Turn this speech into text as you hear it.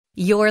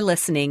You're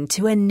listening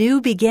to A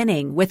New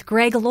Beginning with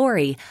Greg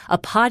Laurie, a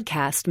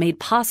podcast made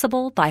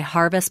possible by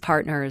Harvest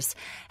Partners,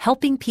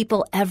 helping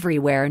people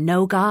everywhere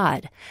know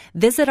God.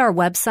 Visit our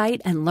website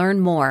and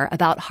learn more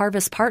about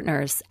Harvest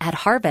Partners at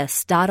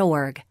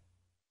harvest.org.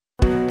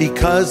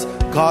 Because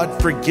God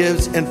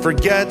forgives and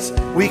forgets,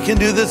 we can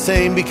do the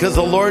same because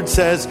the Lord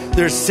says,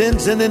 their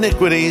sins and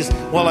iniquities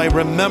will I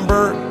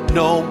remember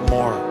no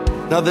more.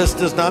 Now, this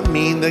does not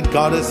mean that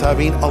God is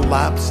having a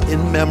lapse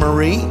in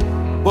memory.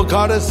 What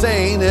God is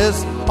saying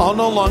is, I'll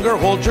no longer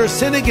hold your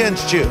sin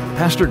against you.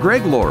 Pastor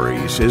Greg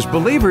Laurie says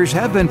believers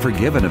have been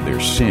forgiven of their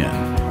sin.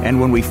 And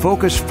when we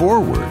focus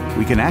forward,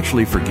 we can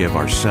actually forgive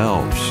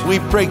ourselves. We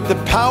break the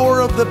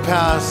power of the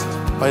past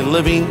by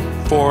living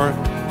for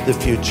the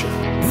future.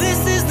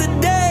 This is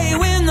the day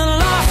when the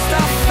lost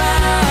are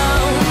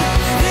found.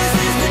 This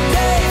is the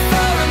day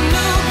for a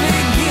new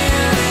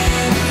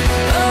beginning.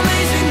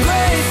 Amazing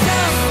grace,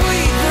 how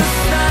sweet the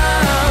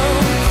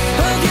sound.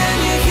 Oh, can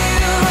you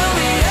hear all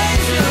the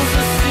angels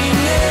are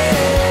singing?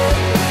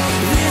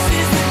 This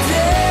is the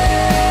day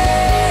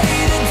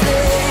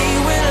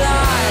when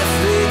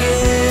life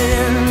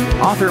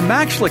begins. Author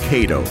Max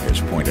Lucado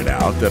has pointed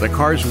out that a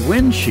car's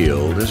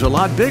windshield is a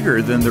lot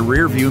bigger than the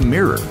rearview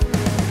mirror,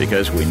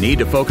 because we need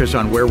to focus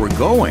on where we're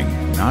going,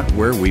 not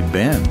where we've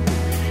been.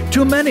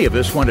 Too many of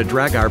us want to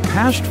drag our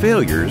past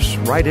failures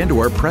right into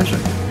our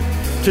present.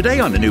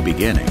 Today on A New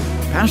Beginning,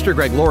 Pastor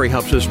Greg Laurie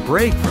helps us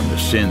break from the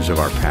sins of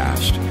our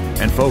past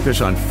and focus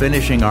on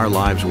finishing our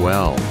lives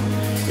well.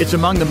 It's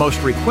among the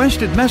most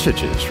requested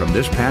messages from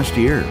this past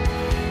year.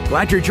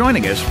 Glad you're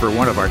joining us for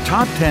one of our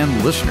top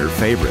 10 listener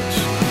favorites.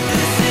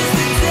 This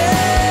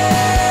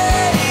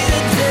is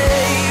the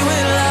day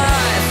when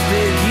life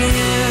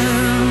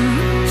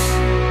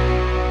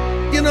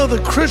begins. You know,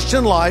 the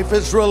Christian life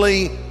is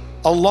really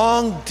a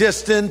long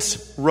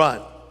distance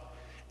run.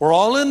 We're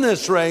all in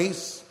this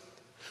race.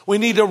 We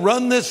need to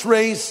run this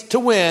race to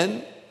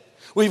win.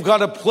 We've got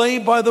to play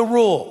by the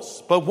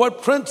rules. But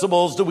what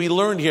principles do we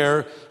learn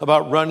here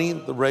about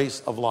running the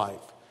race of life?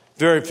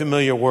 Very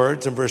familiar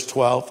words in verse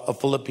 12 of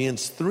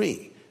Philippians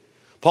 3.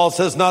 Paul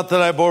says, not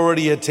that I've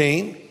already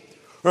attained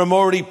or am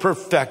already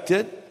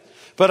perfected,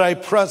 but I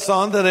press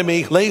on that I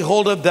may lay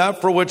hold of that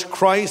for which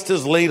Christ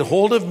has laid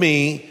hold of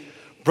me.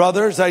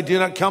 Brothers, I do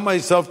not count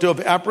myself to have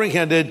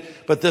apprehended,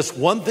 but this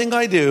one thing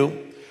I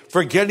do,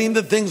 forgetting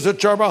the things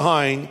which are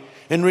behind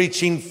and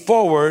reaching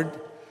forward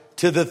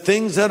to the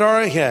things that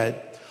are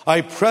ahead,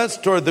 I press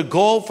toward the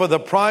goal for the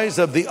prize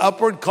of the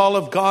upward call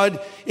of God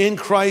in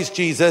Christ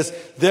Jesus.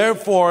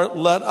 Therefore,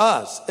 let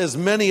us, as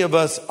many of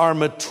us are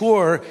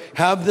mature,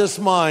 have this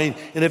mind.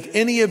 And if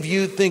any of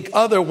you think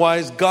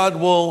otherwise, God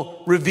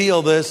will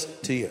reveal this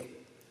to you.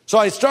 So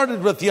I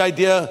started with the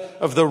idea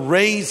of the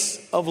race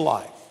of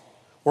life.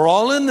 We're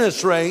all in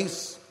this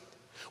race.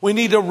 We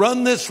need to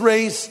run this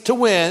race to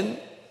win.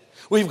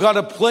 We've got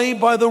to play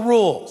by the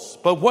rules.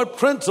 But what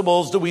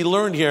principles do we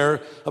learn here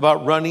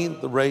about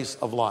running the race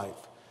of life?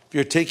 If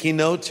you're taking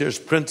notes, here's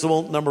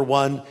principle number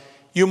 1.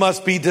 You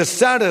must be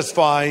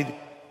dissatisfied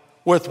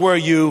with where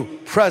you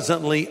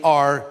presently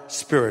are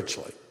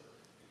spiritually.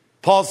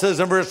 Paul says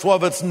in verse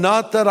 12, it's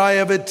not that I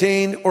have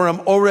attained or am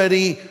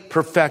already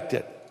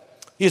perfected.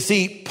 You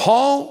see,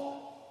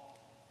 Paul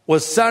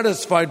was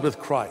satisfied with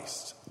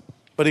Christ,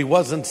 but he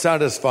wasn't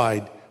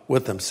satisfied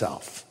with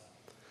himself.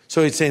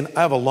 So he's saying,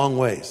 I have a long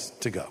ways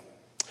to go.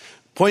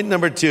 Point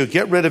number 2,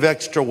 get rid of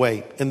extra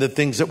weight and the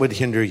things that would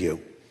hinder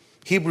you.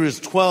 Hebrews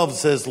 12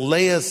 says,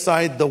 lay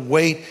aside the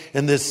weight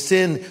and the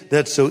sin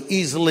that so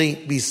easily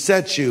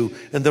besets you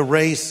in the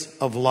race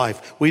of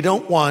life. We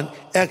don't want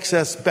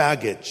excess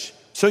baggage.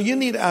 So you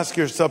need to ask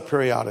yourself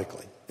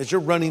periodically, as you're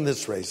running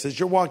this race, as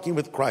you're walking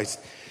with Christ,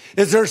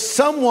 is there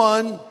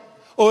someone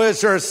or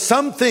is there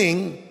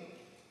something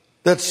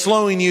that's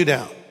slowing you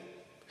down?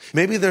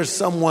 Maybe there's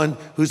someone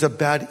who's a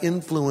bad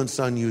influence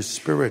on you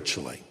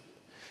spiritually.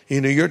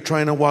 You know, you're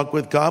trying to walk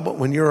with God, but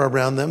when you're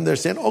around them, they're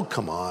saying, oh,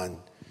 come on.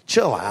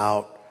 Chill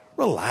out,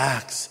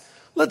 relax.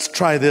 Let's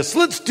try this.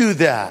 Let's do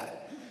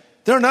that.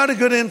 They're not a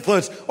good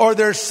influence. Or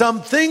there's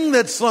something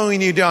that's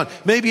slowing you down.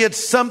 Maybe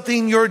it's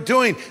something you're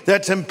doing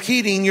that's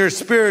impeding your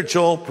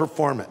spiritual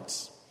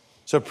performance.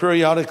 So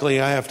periodically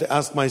I have to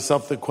ask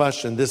myself the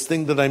question, this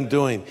thing that I'm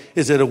doing,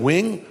 is it a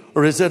wing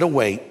or is it a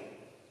weight?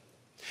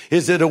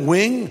 Is it a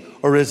wing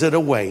or is it a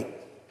weight?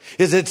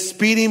 Is it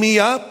speeding me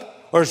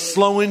up or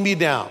slowing me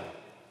down?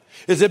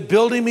 Is it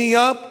building me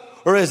up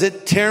or is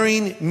it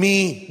tearing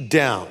me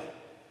down?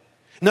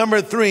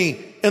 Number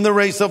 3, in the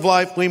race of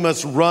life, we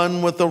must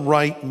run with the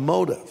right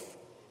motive.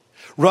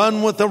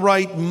 Run with the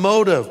right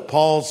motive.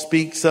 Paul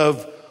speaks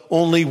of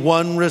only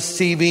one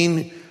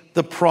receiving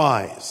the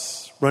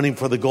prize, running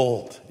for the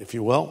gold, if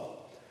you will.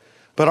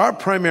 But our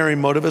primary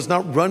motive is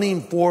not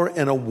running for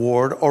an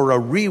award or a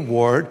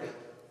reward,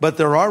 but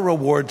there are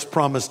rewards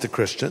promised to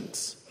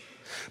Christians.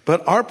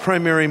 But our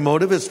primary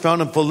motive is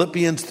found in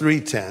Philippians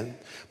 3:10.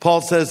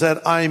 Paul says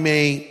that I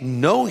may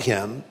know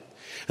him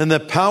and the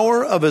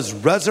power of his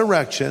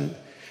resurrection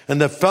and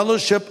the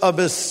fellowship of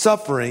his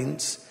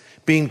sufferings,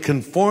 being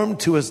conformed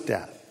to his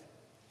death.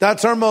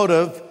 That's our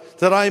motive,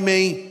 that I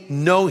may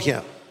know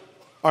him.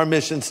 Our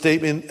mission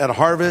statement at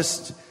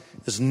Harvest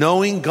is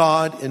knowing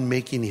God and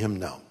making him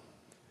known.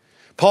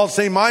 Paul's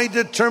saying, my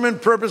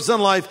determined purpose in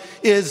life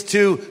is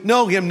to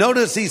know him.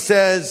 Notice he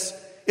says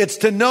it's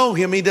to know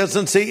him. He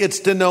doesn't say it's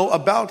to know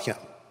about him.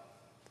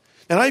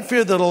 And I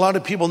fear that a lot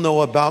of people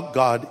know about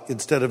God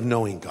instead of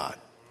knowing God.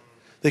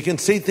 They can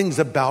say things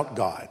about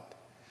God,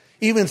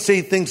 even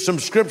say things from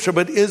Scripture,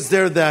 but is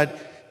there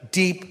that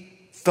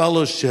deep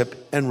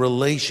fellowship and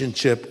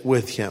relationship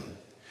with him?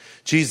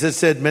 Jesus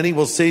said, many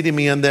will say to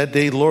me on that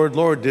day, Lord,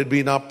 Lord, did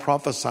we not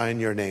prophesy in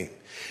your name?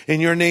 In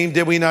your name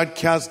did we not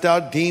cast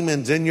out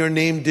demons? In your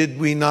name did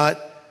we not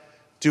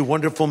do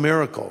wonderful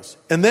miracles?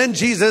 And then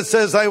Jesus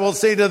says, I will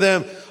say to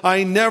them,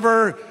 I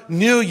never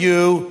knew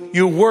you,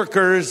 you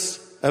workers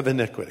of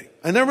iniquity.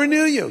 I never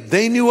knew you.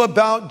 They knew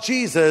about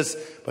Jesus,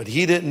 but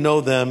he didn't know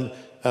them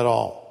at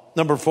all.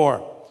 Number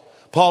 4,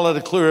 Paul had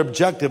a clear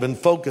objective and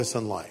focus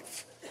in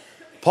life.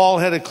 Paul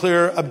had a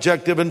clear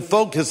objective and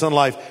focus in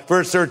life.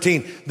 Verse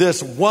 13,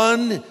 this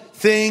one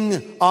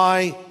thing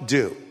I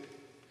do.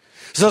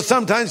 So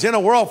sometimes,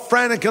 we're all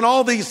frantic and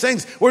all these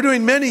things. We're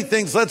doing many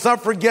things. Let's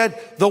not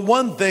forget the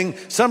one thing.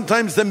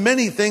 Sometimes the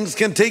many things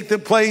can take the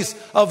place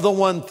of the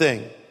one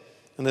thing.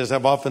 And as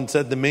I've often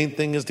said, the main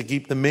thing is to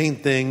keep the main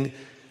thing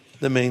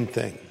the main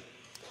thing.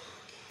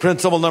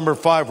 Principle number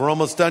 5, we're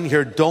almost done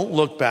here. Don't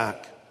look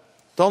back.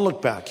 Don't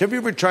look back. Have you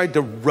ever tried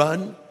to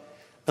run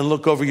and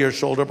look over your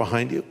shoulder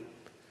behind you?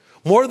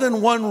 More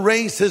than one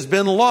race has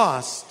been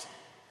lost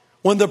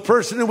when the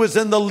person who was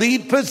in the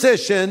lead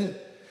position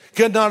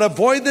could not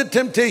avoid the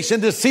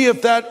temptation to see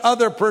if that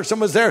other person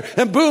was there.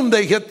 And boom,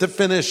 they hit the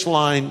finish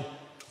line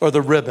or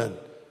the ribbon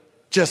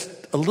just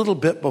a little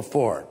bit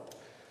before.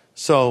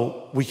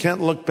 So we can't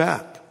look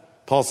back.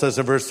 Paul says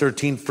in verse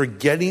 13,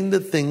 forgetting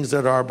the things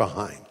that are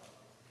behind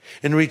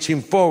and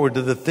reaching forward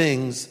to the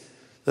things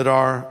that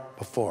are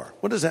before.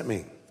 What does that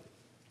mean?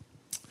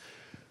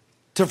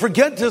 To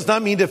forget does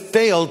not mean to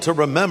fail to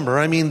remember.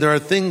 I mean, there are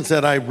things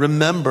that I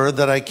remember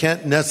that I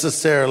can't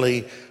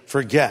necessarily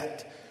forget.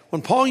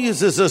 When Paul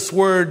uses this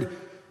word,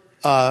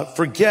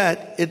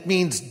 forget, it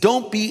means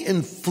don't be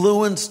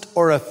influenced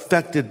or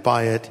affected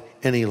by it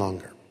any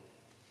longer.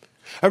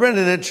 I read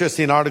an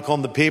interesting article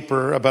in the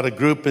paper about a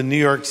group in New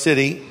York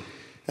City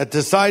that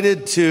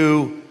decided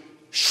to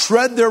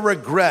shred their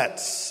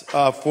regrets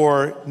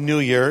for New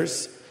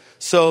Year's.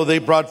 So they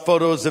brought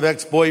photos of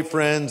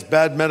ex-boyfriends,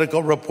 bad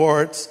medical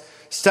reports,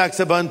 stacks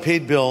of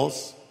unpaid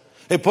bills.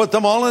 They put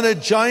them all in a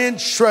giant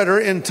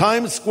shredder in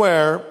Times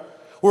Square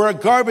where a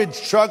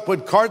garbage truck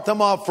would cart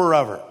them off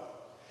forever.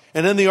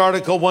 And in the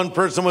article, one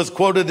person was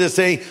quoted to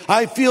say,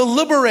 I feel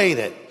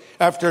liberated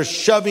after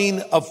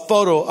shoving a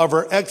photo of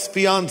her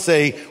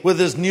ex-fiance with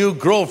his new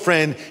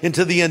girlfriend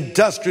into the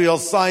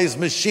industrial-sized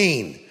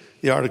machine,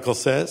 the article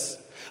says.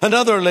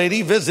 Another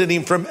lady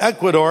visiting from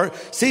Ecuador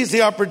sees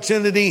the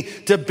opportunity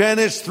to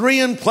banish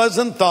 3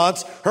 unpleasant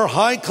thoughts, her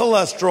high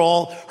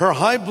cholesterol, her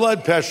high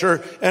blood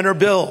pressure, and her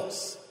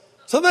bills.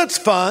 So that's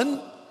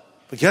fun.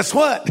 But guess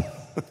what?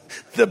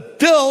 The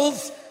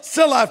bills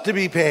still have to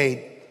be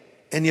paid.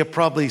 And you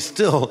probably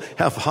still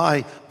have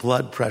high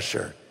blood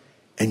pressure.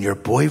 And your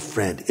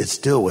boyfriend is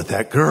still with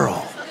that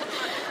girl.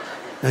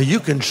 Now you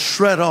can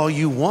shred all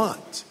you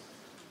want.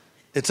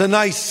 It's a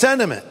nice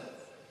sentiment,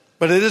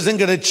 but it isn't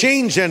going to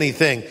change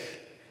anything.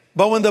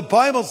 But when the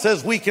Bible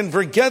says we can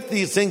forget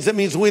these things, it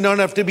means we don't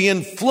have to be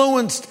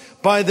influenced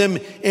by them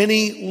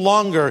any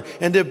longer.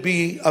 And to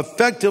be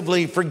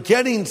effectively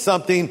forgetting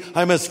something,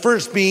 I must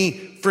first be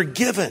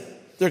forgiven.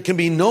 There can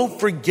be no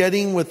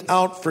forgetting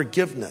without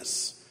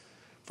forgiveness.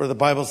 For the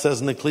Bible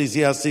says in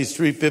Ecclesiastes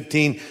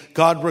 3:15,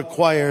 God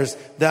requires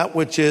that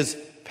which is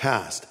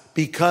past.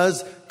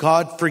 Because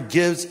God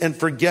forgives and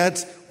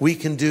forgets, we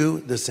can do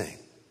the same.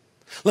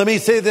 Let me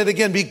say that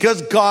again.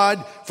 Because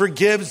God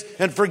forgives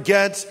and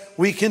forgets,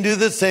 we can do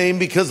the same.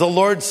 Because the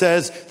Lord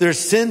says, their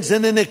sins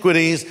and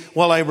iniquities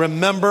will I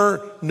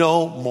remember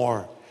no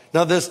more.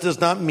 Now, this does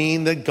not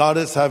mean that God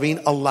is having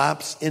a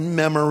lapse in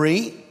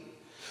memory.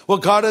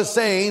 What God is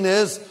saying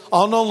is,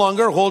 I'll no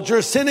longer hold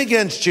your sin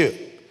against you.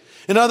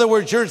 In other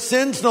words, your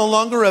sins no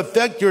longer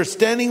affect your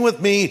standing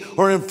with me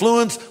or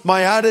influence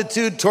my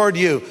attitude toward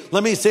you.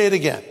 Let me say it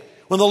again.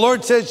 When the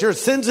Lord says your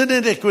sins and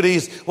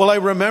iniquities will I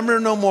remember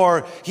no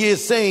more, he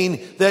is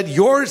saying that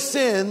your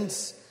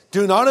sins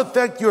do not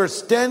affect your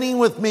standing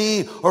with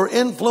me or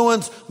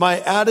influence my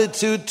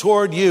attitude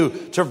toward you.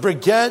 To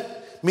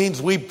forget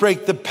means we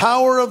break the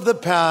power of the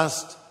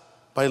past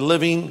by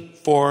living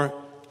for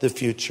the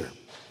future.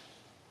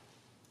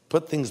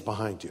 Put things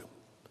behind you.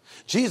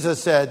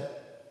 Jesus said,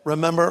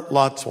 remember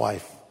Lot's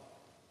wife.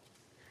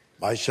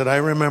 Why should I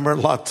remember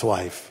Lot's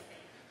wife?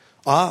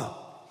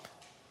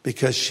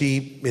 Because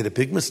she made a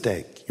big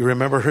mistake. You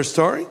remember her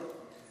story?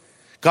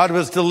 God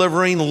was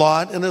delivering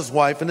Lot and his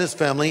wife and his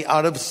family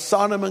out of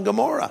Sodom and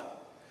Gomorrah,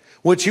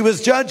 which he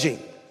was judging.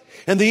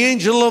 And the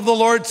angel of the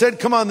Lord said,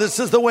 come on, this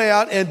is the way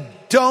out, and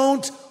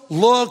don't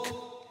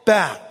look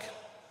back.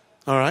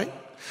 All right?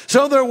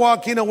 So they're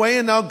walking away,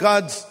 and now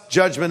God's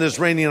judgment is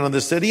raining on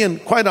the city.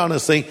 And quite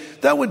honestly,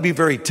 that would be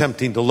very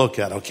tempting to look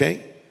at,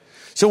 okay?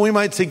 So we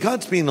might say,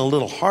 God's being a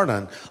little hard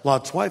on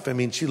Lot's wife. I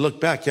mean, she looked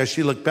back. Yeah,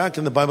 she looked back,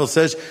 and the Bible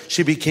says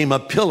she became a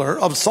pillar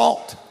of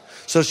salt.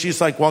 So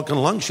she's like walking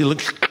along. She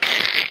looks,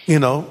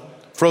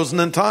 frozen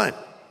in time.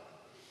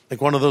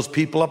 Like one of those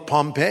people at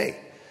Pompeii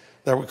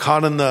that were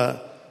caught in the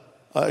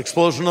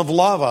explosion of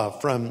lava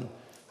from,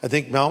 I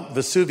think, Mount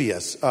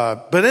Vesuvius.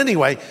 But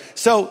anyway,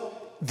 so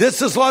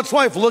this is Lot's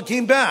wife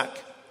looking back.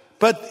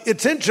 But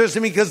it's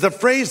interesting because the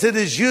phrase that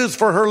is used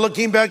for her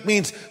looking back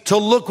means to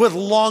look with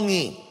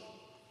longing.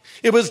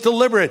 It was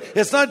deliberate.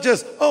 It's not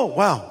just, oh,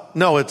 wow.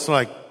 No, it's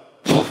like,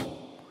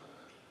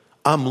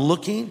 I'm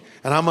looking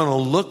and I'm going to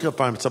look if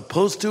I'm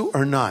supposed to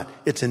or not.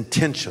 It's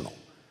intentional.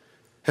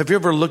 Have you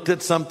ever looked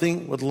at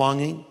something with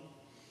longing?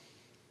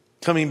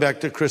 Coming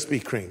back to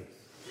Krispy Kreme.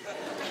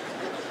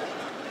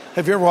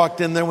 Have you ever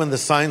walked in there when the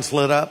sign's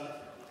lit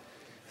up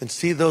and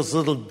see those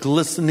little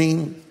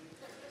glistening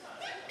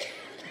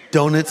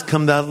donuts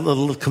come down the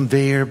little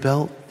conveyor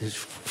belt?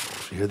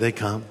 Here they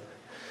come.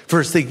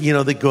 First they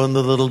go in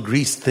the little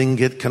grease thing,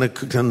 get kind of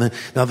cooked on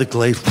now the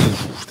glaze.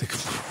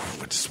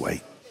 Just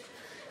wait.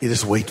 You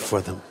just wait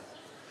for them.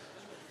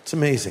 It's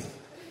amazing.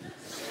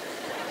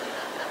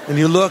 And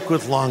you look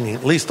with longing.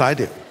 At least I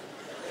do.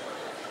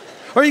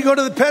 Or you go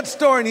to the pet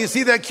store and you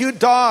see that cute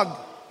dog.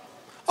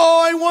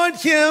 Oh, I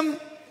want him.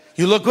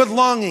 You look with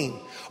longing.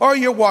 Or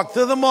you walk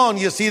through the mall and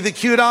you see the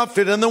cute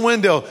outfit in the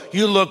window.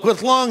 You look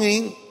with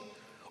longing.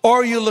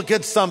 Or you look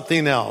at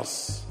something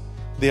else.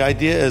 The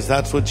idea is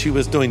that's what she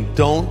was doing.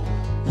 Don't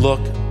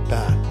look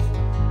back.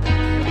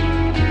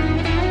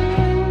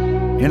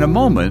 In a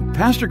moment,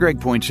 Pastor Greg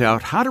points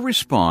out how to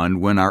respond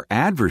when our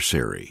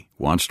adversary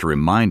wants to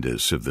remind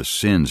us of the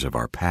sins of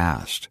our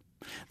past.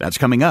 That's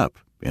coming up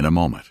in a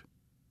moment.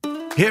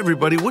 Hey,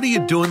 everybody, what are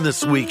you doing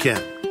this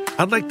weekend?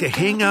 I'd like to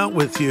hang out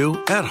with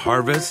you at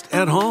Harvest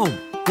at Home.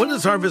 What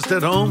is Harvest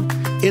at Home?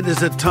 It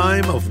is a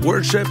time of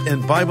worship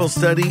and Bible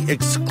study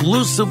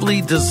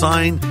exclusively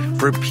designed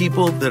for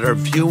people that are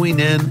viewing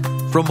in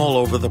from all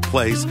over the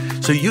place.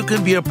 So you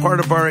can be a part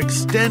of our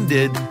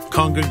extended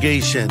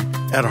congregation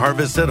at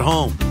Harvest at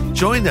Home.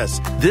 Join us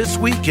this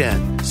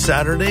weekend,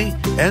 Saturday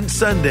and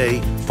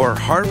Sunday, for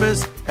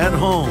Harvest at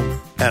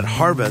Home at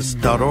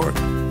harvest.org.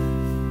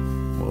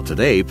 Well,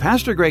 today,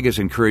 Pastor Greg is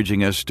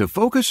encouraging us to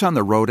focus on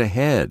the road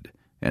ahead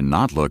and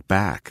not look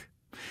back.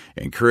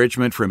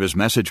 Encouragement from his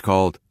message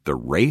called The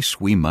Race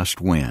We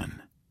Must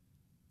Win.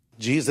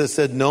 Jesus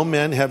said, no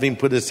man having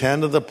put his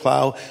hand to the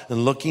plow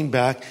and looking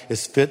back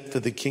is fit for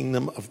the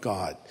kingdom of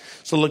God.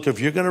 So look, if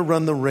you're going to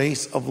run the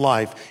race of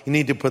life, you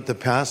need to put the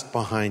past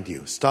behind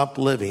you. Stop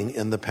living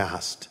in the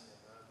past.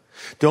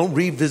 Don't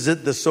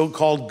revisit the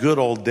so-called good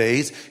old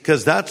days,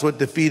 because that's what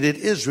defeated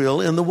Israel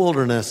in the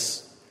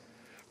wilderness.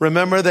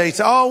 Remember, they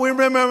say, we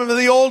remember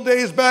the old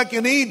days back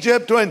in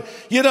Egypt when,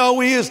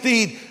 we used to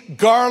eat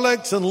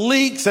garlics and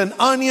leeks and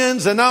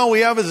onions, and now we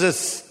have this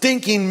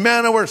stinking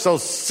manna. We're so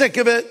sick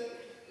of it.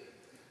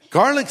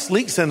 Garlics,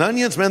 leeks, and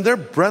onions, man, their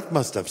breath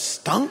must have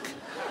stunk.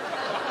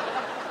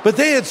 But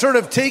they had sort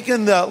of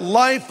taken the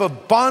life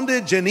of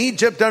bondage in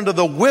Egypt under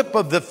the whip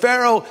of the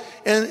Pharaoh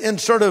and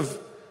sort of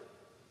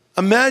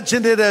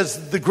imagined it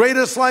as the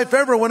greatest life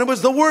ever when it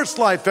was the worst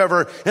life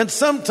ever. And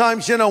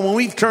sometimes, when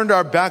we've turned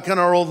our back on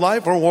our old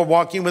life or we're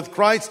walking with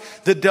Christ,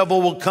 the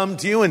devil will come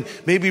to you and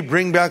maybe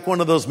bring back one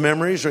of those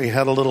memories where you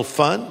had a little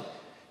fun.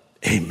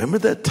 Hey, remember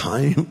that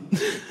time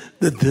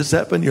that this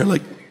happened? You're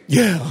like,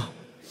 yeah.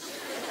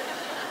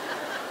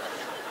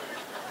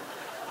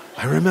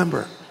 I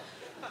remember.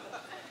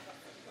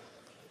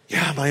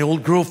 Yeah, my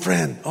old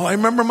girlfriend. Oh, I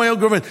remember my old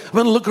girlfriend. I'm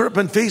going to look her up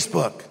on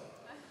Facebook.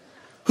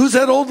 Who's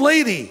that old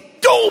lady?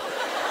 Dope!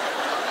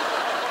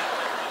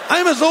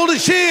 I'm as old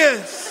as she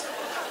is.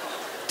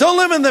 Don't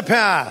live in the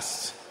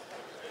past.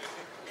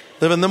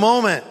 Live in the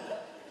moment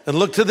and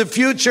look to the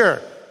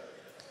future.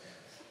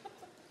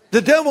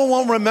 The devil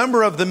won't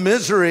remember of the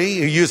misery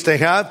you used to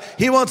have.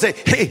 He won't say,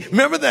 hey,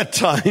 remember that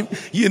time,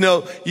 you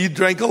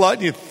drank a lot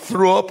and you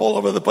threw up all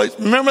over the place?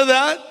 Remember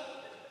that?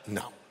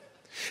 No.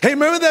 Hey,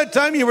 remember that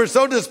time you were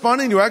so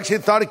despondent you actually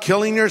thought of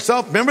killing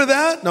yourself? Remember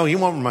that? No, he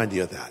won't remind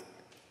you of that.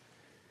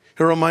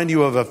 He'll remind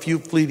you of a few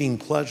fleeting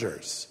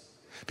pleasures,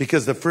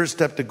 because the first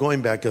step to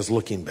going back is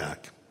looking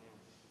back.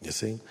 You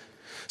see?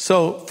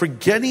 So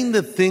forgetting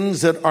the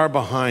things that are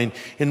behind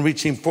and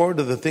reaching forward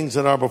to the things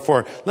that are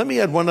before. Let me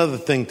add one other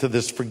thing to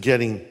this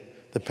forgetting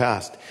the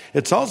past.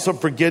 It's also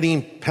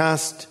forgetting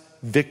past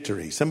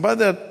victories. And by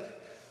that,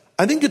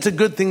 I think it's a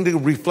good thing to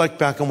reflect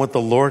back on what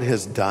the Lord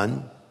has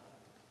done.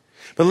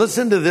 But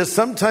listen to this.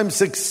 Sometimes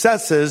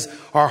successes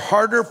are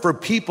harder for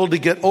people to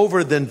get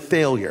over than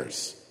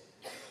failures.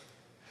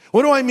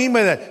 What do I mean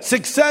by that?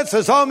 Success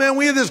is, oh man,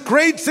 we had this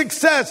great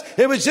success.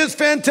 It was just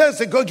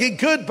fantastic. Okay,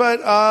 good, but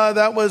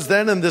that was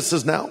then and this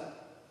is now.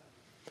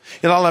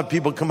 And I'll have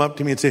people come up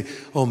to me and say,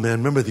 oh man,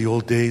 remember the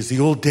old days,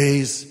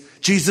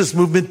 Jesus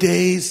movement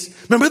days.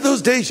 Remember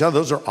those days? Yeah,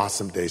 those are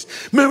awesome days.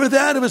 Remember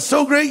that? It was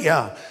so great.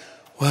 Yeah.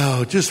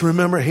 Wow, just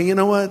remember, hey, you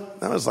know what?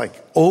 That was like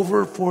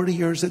over 40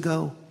 years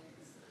ago.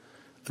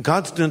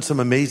 God's doing some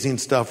amazing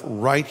stuff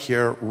right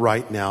here,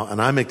 right now,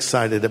 and I'm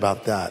excited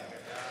about that.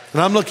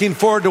 And I'm looking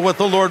forward to what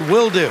the Lord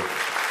will do.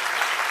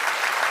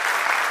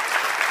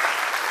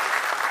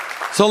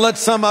 So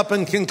let's sum up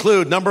and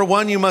conclude. Number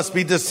one, you must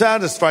be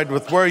dissatisfied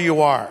with where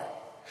you are.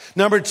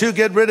 Number two,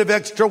 get rid of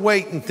extra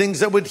weight and things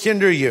that would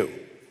hinder you.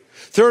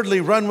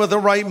 Thirdly, run with the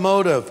right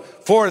motive.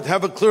 Fourth,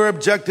 have a clear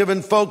objective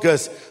and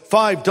focus.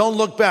 5, don't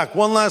look back.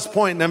 One last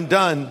point and I'm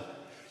done.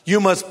 You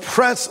must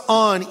press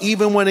on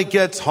even when it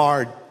gets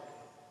hard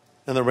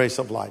in the race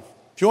of life.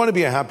 If you want to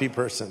be a happy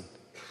person,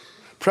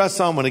 press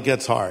on when it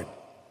gets hard.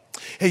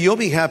 Hey, you'll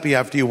be happy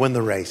after you win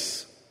the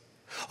race.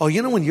 Oh,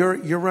 you know when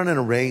you're running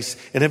a race,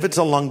 and if it's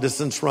a long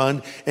distance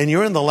run, and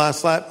you're in the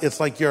last lap, it's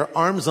like your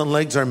arms and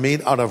legs are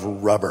made out of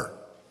rubber.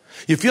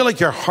 You feel like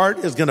your heart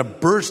is going to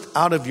burst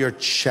out of your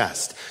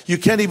chest. You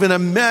can't even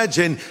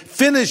imagine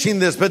finishing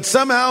this, but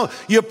somehow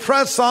you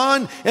press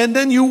on, and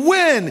then you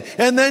win.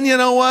 And then you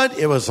know what?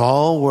 It was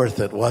all worth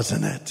it,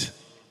 wasn't it?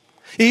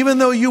 Even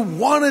though you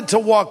wanted to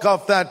walk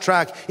off that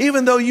track,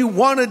 even though you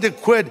wanted to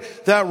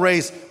quit that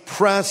race,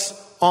 press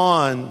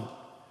on.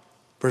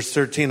 Verse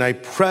 13, I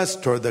press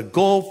toward the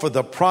goal for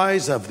the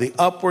prize of the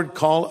upward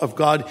call of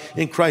God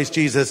in Christ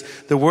Jesus.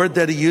 The word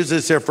that he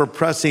uses here for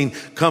pressing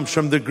comes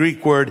from the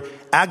Greek word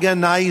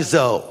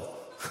agonizo.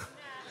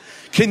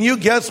 Can you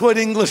guess what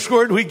English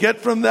word we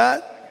get from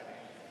that?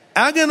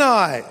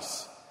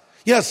 Agonize.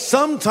 Yes,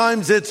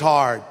 sometimes it's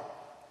hard.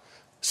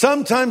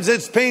 Sometimes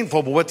it's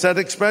painful. But what's that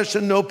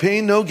expression? No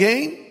pain, no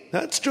gain?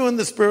 That's true in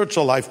the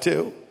spiritual life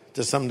too,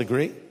 to some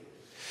degree.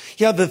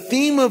 Yeah, the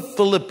theme of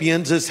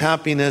Philippians is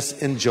happiness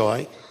and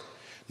joy.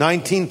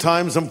 19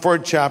 times in 4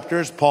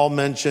 chapters, Paul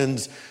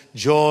mentions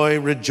joy,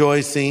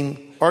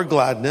 rejoicing, or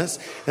gladness.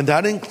 And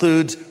that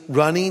includes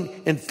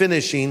running and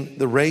finishing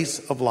the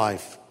race of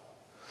life.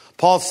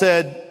 Paul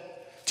said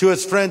to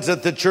his friends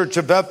at the church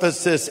of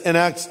Ephesus in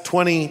Acts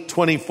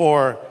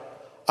 20:24,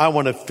 I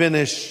want to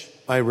finish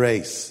my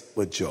race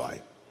with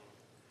joy.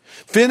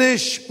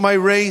 Finish my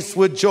race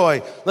with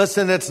joy.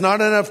 Listen, it's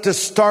not enough to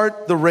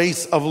start the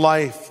race of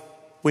life.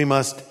 We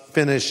must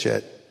finish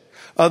it.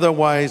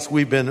 Otherwise,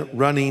 we've been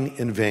running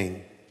in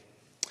vain.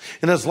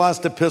 In his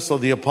last epistle,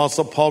 the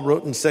Apostle Paul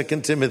wrote in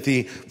 2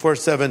 Timothy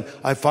 4:7,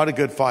 I fought a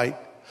good fight.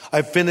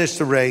 I've finished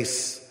the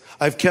race.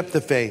 I've kept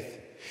the faith.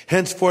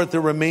 Henceforth,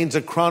 there remains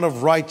a crown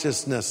of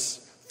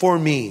righteousness for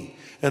me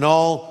and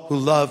all who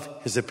love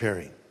his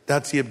appearing.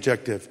 That's the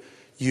objective.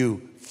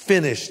 You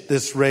finish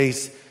this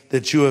race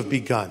that you have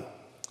begun.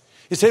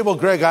 You say, well,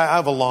 Greg, I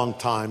have a long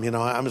time.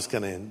 I'm just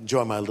going to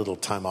enjoy my little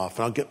time off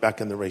and I'll get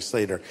back in the race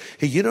later.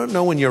 Hey, you don't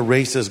know when your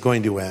race is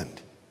going to end.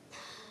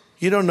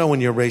 You don't know when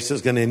your race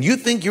is going to end. You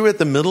think you're at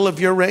the middle of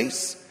your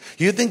race?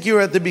 You think you're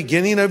at the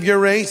beginning of your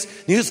race?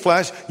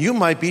 Newsflash, you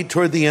might be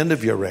toward the end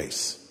of your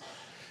race.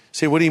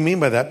 Say, what do you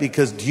mean by that?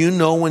 Because do you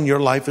know when your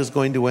life is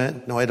going to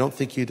end? No, I don't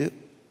think you do.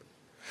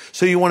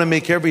 So you want to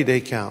make every day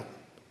count.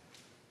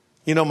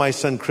 My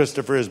son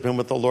Christopher has been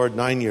with the Lord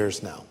 9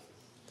 years now.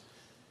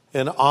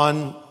 And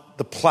on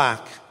the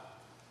plaque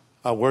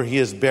where he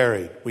is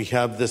buried, we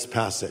have this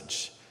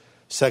passage,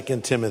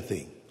 2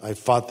 Timothy. I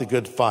fought the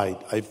good fight.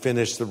 I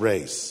finished the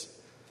race.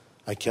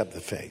 I kept the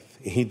faith.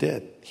 He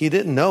did. He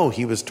didn't know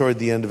he was toward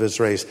the end of his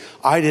race.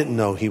 I didn't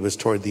know he was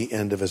toward the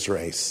end of his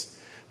race,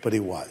 but he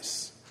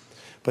was.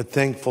 But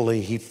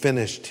thankfully, he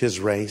finished his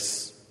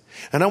race.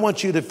 And I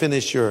want you to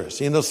finish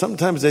yours.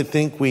 Sometimes I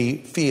think we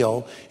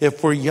feel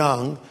if we're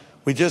young,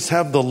 we just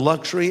have the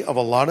luxury of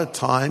a lot of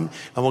time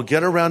and we'll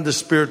get around to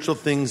spiritual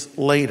things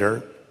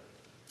later.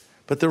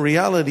 But the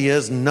reality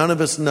is none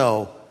of us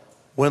know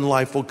when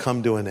life will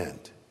come to an end.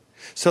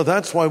 So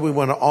that's why we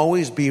want to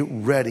always be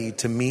ready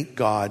to meet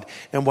God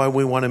and why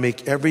we want to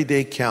make every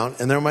day count.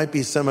 And there might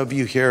be some of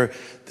you here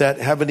that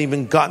haven't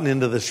even gotten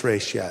into this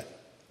race yet.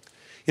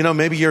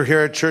 Maybe you're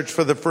here at church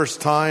for the first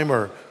time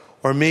or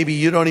maybe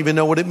you don't even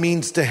know what it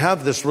means to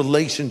have this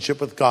relationship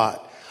with God.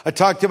 I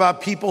talked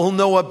about people who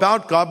know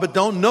about God but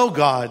don't know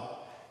God.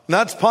 And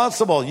that's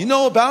possible. You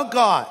know about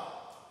God,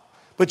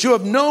 but you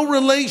have no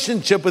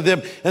relationship with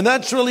him. And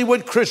that's really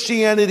what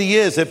Christianity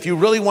is. If you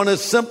really want to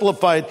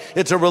simplify it,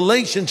 it's a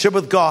relationship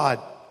with God.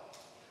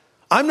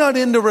 I'm not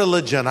into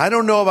religion. I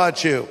don't know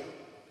about you.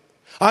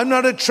 I'm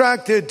not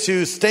attracted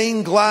to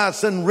stained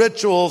glass and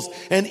rituals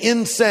and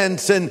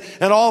incense and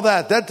all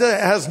that. That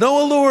has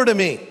no allure to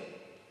me.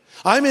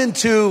 I'm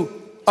into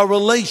a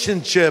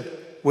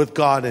relationship with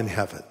God in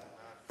heaven.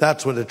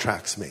 That's what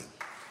attracts me.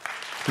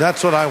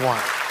 That's what I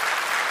want.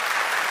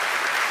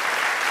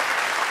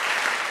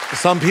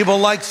 Some people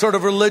like sort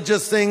of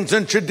religious things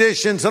and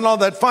traditions and all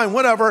that. Fine,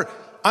 whatever.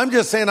 I'm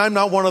just saying I'm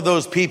not one of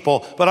those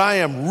people, but I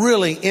am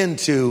really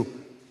into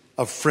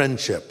a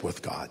friendship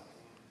with God.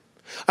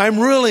 I'm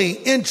really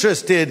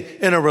interested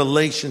in a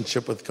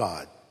relationship with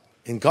God.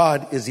 And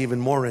God is even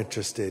more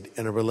interested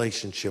in a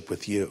relationship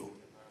with you.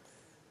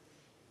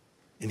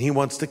 And he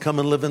wants to come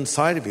and live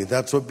inside of you.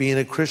 That's what being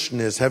a Christian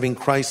is, having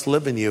Christ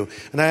live in you.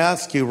 And I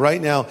ask you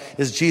right now,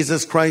 is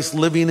Jesus Christ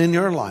living in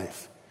your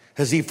life?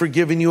 Has he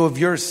forgiven you of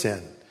your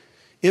sin?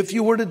 If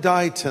you were to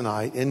die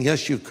tonight, and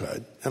yes, you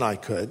could, and I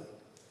could,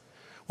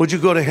 would you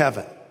go to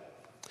heaven?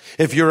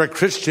 If you're a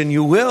Christian,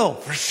 you will,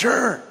 for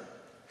sure.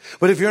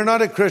 But if you're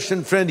not a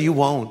Christian, friend, you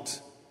won't.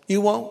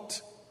 You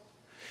won't.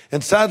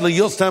 And sadly,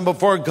 you'll stand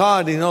before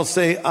God and he'll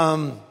say,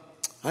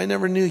 I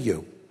never knew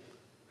you.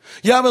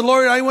 Yeah, but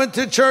Lord, I went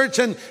to church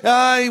and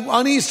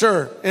on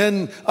Easter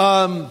and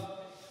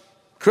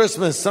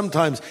Christmas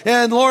sometimes.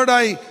 And Lord,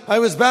 I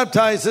was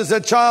baptized as a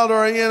child,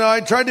 or,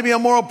 I tried to be a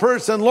moral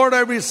person. Lord,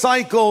 I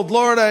recycled.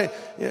 Lord,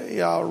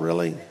 yeah,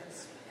 really?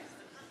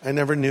 I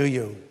never knew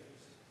you.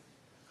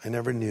 I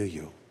never knew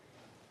you.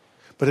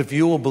 But if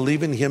you will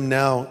believe in him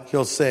now,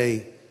 he'll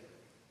say,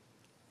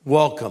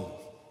 welcome.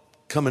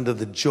 Come into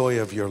the joy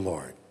of your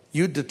Lord.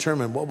 You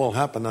determine what will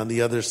happen on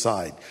the other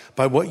side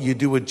by what you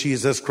do with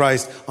Jesus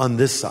Christ on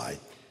this side.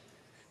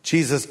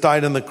 Jesus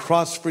died on the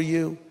cross for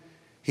you.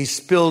 He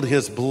spilled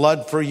his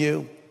blood for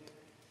you.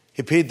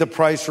 He paid the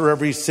price for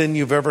every sin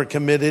you've ever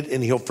committed,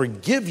 and he'll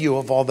forgive you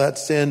of all that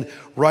sin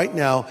right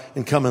now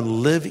and come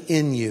and live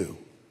in you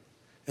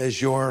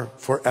as your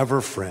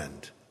forever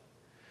friend,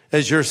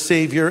 as your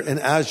Savior and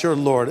as your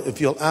Lord, if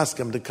you'll ask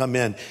him to come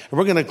in. And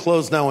we're going to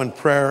close now in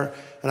prayer,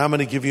 and I'm going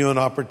to give you an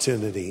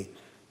opportunity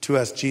to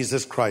ask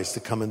Jesus Christ to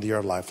come into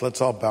your life.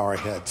 Let's all bow our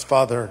heads.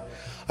 Father,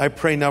 I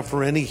pray now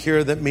for any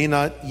here that may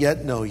not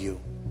yet know you.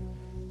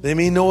 They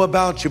may know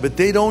about you, but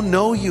they don't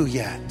know you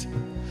yet.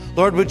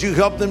 Lord, would you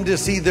help them to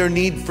see their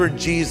need for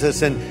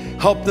Jesus and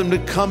help them to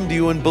come to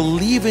you and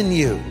believe in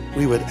you,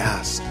 we would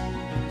ask.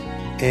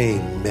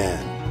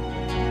 Amen.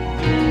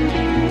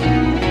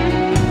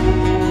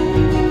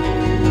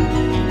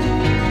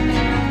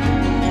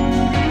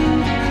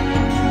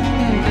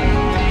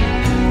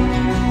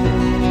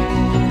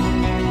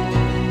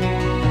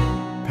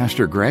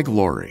 Pastor Greg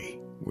Laurie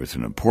with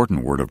an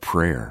important word of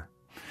prayer.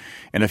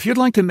 And if you'd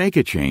like to make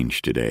a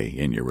change today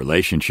in your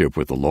relationship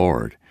with the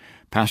Lord,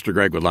 Pastor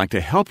Greg would like to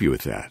help you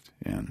with that,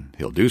 and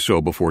he'll do so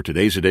before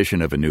today's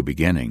edition of A New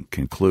Beginning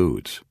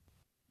concludes.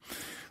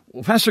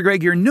 Well, Pastor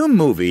Greg, your new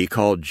movie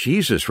called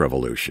Jesus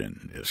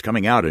Revolution is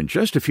coming out in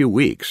just a few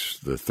weeks,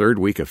 the third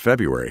week of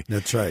February.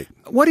 That's right.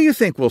 What do you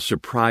think will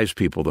surprise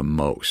people the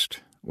most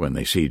when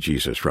they see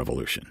Jesus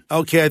Revolution?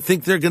 Okay, I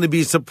think they're going to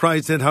be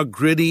surprised at how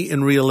gritty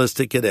and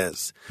realistic it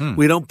is.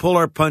 We don't pull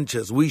our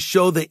punches. We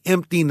show the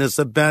emptiness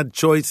of bad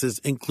choices,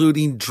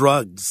 including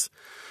drugs.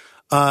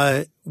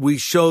 We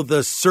show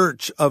the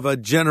search of a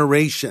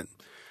generation.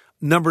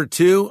 Number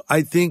two,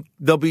 I think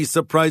they'll be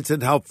surprised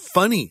at how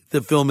funny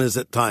the film is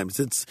at times.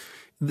 It's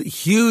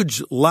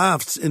huge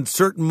laughs in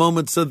certain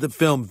moments of the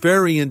film,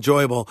 very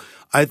enjoyable.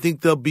 I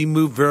think they'll be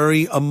moved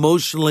very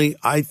emotionally.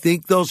 I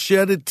think they'll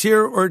shed a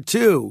tear or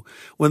two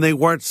when they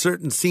watch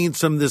certain scenes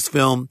from this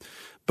film.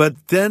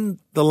 But then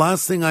the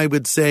last thing I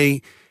would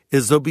say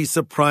is they'll be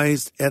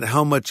surprised at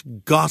how much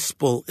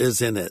gospel is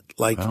in it,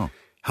 like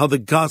how the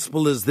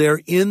gospel is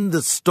there in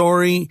the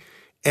story.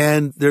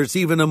 And there's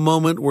even a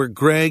moment where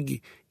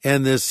Greg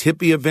and this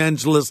hippie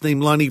evangelist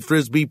named Lonnie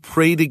Frisbee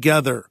pray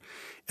together.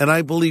 And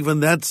I believe when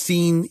that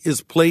scene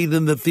is played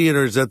in the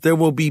theaters, that there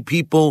will be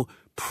people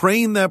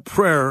praying that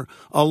prayer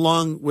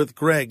along with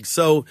Greg.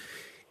 So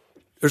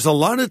there's a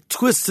lot of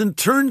twists and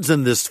turns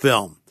in this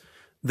film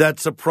that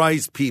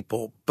surprise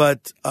people.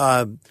 But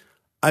I've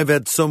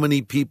had so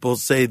many people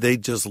say they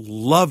just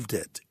loved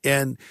it.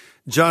 And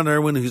John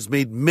Irwin, who's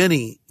made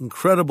many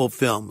incredible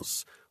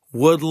films,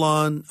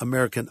 Woodlawn,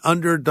 American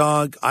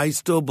Underdog, I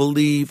Still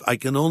Believe, I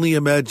Can Only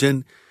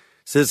Imagine,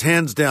 says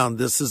hands down,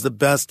 this is the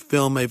best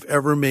film I've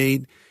ever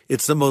made.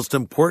 It's the most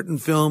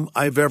important film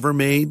I've ever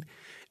made.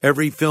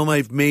 Every film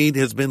I've made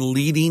has been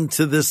leading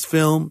to this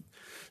film.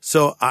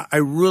 So I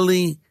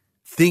really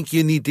think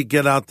you need to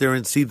get out there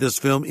and see this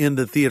film in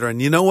the theater.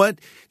 And you know what?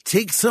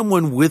 Take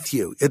someone with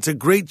you. It's a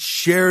great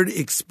shared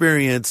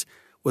experience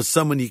with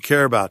someone you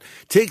care about.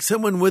 Take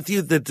someone with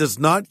you that does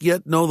not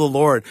yet know the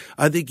Lord.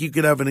 I think you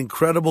could have an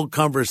incredible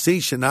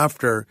conversation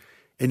after,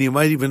 and you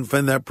might even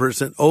find that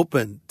person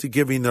open to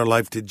giving their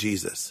life to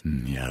Jesus.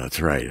 Yeah, that's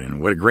right.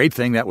 And what a great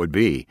thing that would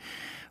be.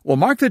 Well,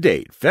 mark the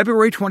date.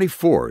 February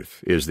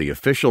 24th is the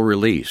official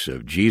release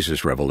of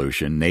Jesus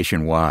Revolution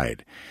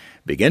nationwide.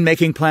 Begin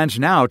making plans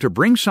now to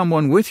bring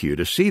someone with you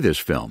to see this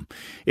film.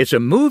 It's a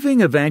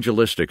moving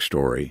evangelistic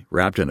story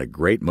wrapped in a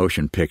great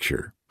motion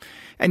picture.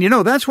 And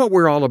that's what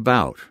we're all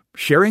about,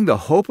 sharing the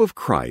hope of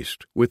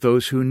Christ with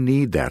those who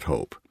need that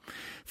hope.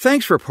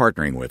 Thanks for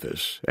partnering with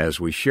us as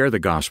we share the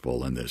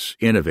gospel in this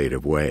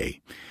innovative way.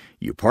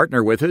 You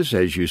partner with us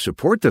as you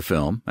support the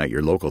film at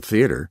your local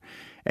theater,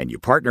 and you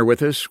partner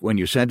with us when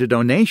you send a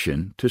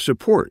donation to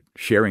support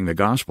sharing the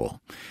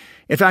gospel.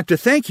 In fact, to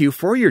thank you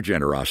for your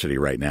generosity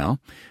right now,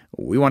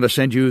 we want to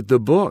send you the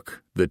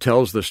book that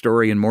tells the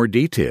story in more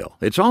detail.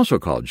 It's also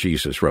called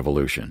Jesus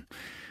Revolution.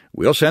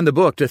 We'll send the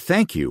book to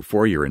thank you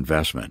for your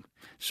investment.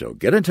 So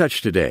get in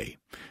touch today.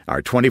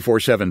 Our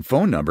 24/7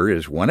 phone number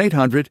is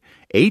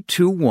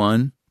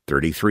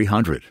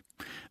 1-800-821-3300.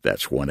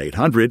 That's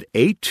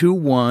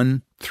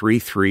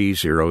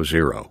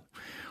 1-800-821-3300.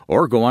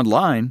 Or go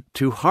online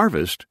to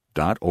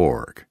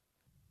harvest.org.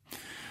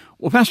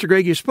 Well, Pastor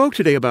Greg, you spoke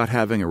today about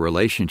having a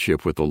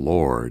relationship with the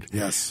Lord.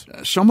 Yes.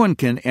 Someone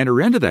can enter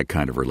into that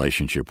kind of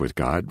relationship with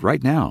God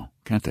right now,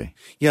 can't they?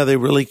 Yeah, they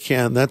really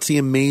can. That's the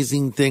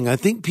amazing thing. I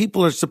think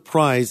people are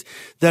surprised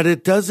that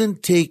it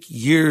doesn't take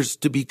years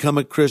to become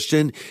a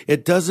Christian.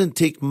 It doesn't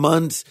take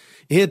months.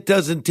 It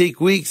doesn't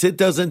take weeks. It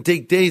doesn't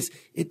take days.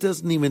 It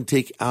doesn't even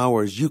take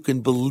hours. You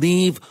can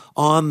believe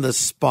on the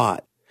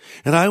spot.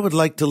 And I would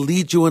like to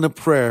lead you in a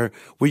prayer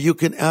where you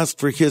can ask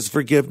for His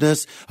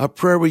forgiveness, a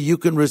prayer where you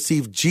can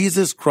receive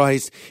Jesus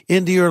Christ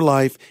into your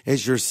life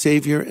as your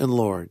Savior and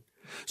Lord.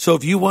 So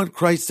if you want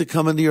Christ to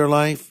come into your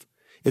life,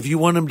 if you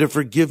want Him to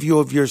forgive you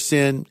of your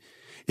sin,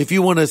 if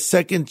you want a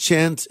second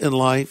chance in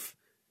life,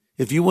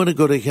 if you want to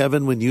go to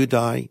heaven when you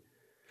die,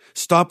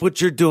 stop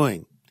what you're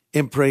doing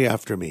and pray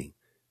after me.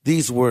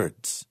 These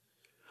words: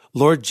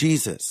 Lord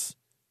Jesus,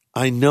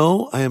 I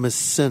know I am a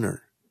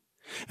sinner,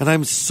 and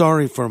I'm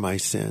sorry for my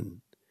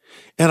sin,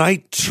 and I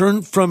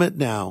turn from it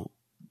now,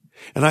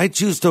 and I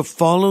choose to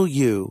follow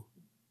you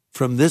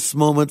from this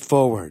moment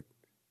forward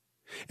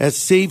as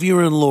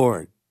Savior and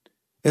Lord,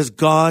 as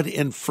God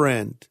and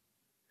friend.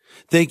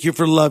 Thank you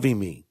for loving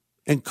me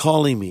and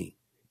calling me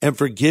and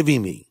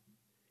forgiving me.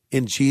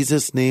 In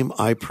Jesus' name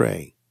I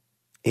pray.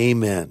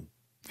 Amen.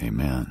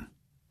 Amen.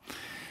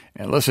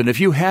 And listen, if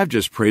you have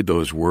just prayed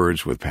those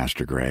words with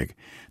Pastor Greg,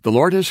 the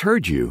Lord has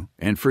heard you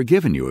and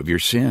forgiven you of your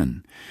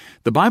sin.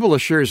 The Bible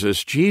assures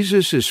us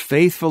Jesus is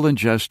faithful and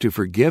just to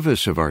forgive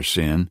us of our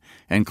sin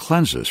and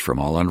cleanse us from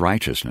all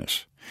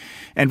unrighteousness.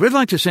 And we'd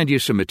like to send you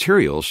some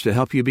materials to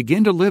help you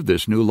begin to live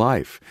this new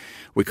life.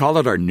 We call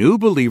it our New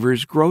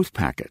Believers Growth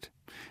Packet.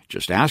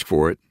 Just ask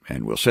for it,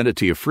 and we'll send it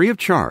to you free of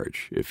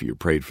charge if you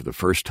prayed for the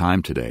first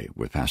time today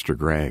with Pastor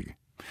Greg.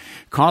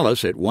 Call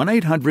us at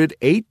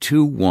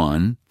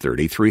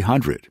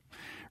 1-800-821-3300.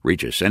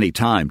 Reach us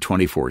anytime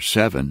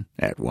 24/7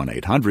 at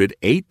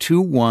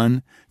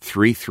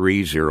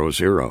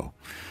 1-800-821-3300.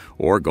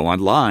 Or go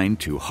online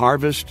to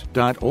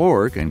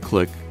harvest.org and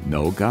click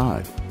Know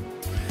God.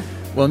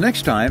 Well,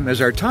 next time,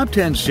 as our Top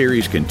 10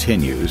 series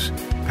continues,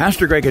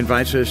 Pastor Greg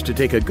invites us to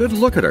take a good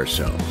look at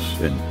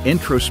ourselves, an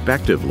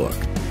introspective look.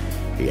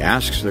 He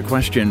asks the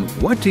question,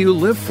 what do you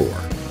live for?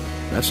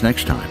 That's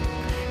next time.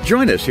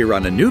 Join us here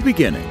on A New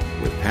Beginning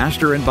with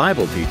pastor and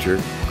Bible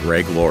teacher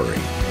Greg Laurie.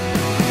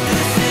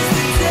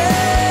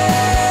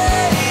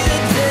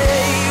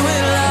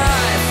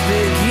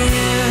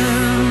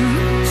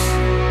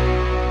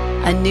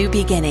 A New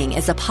Beginning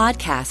is a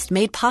podcast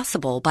made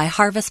possible by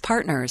Harvest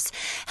Partners,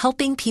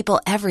 helping people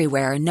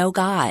everywhere know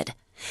God.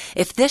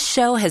 If this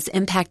show has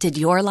impacted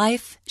your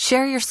life,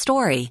 share your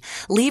story,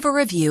 leave a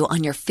review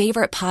on your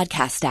favorite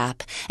podcast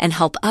app, and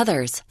help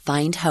others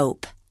find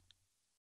hope.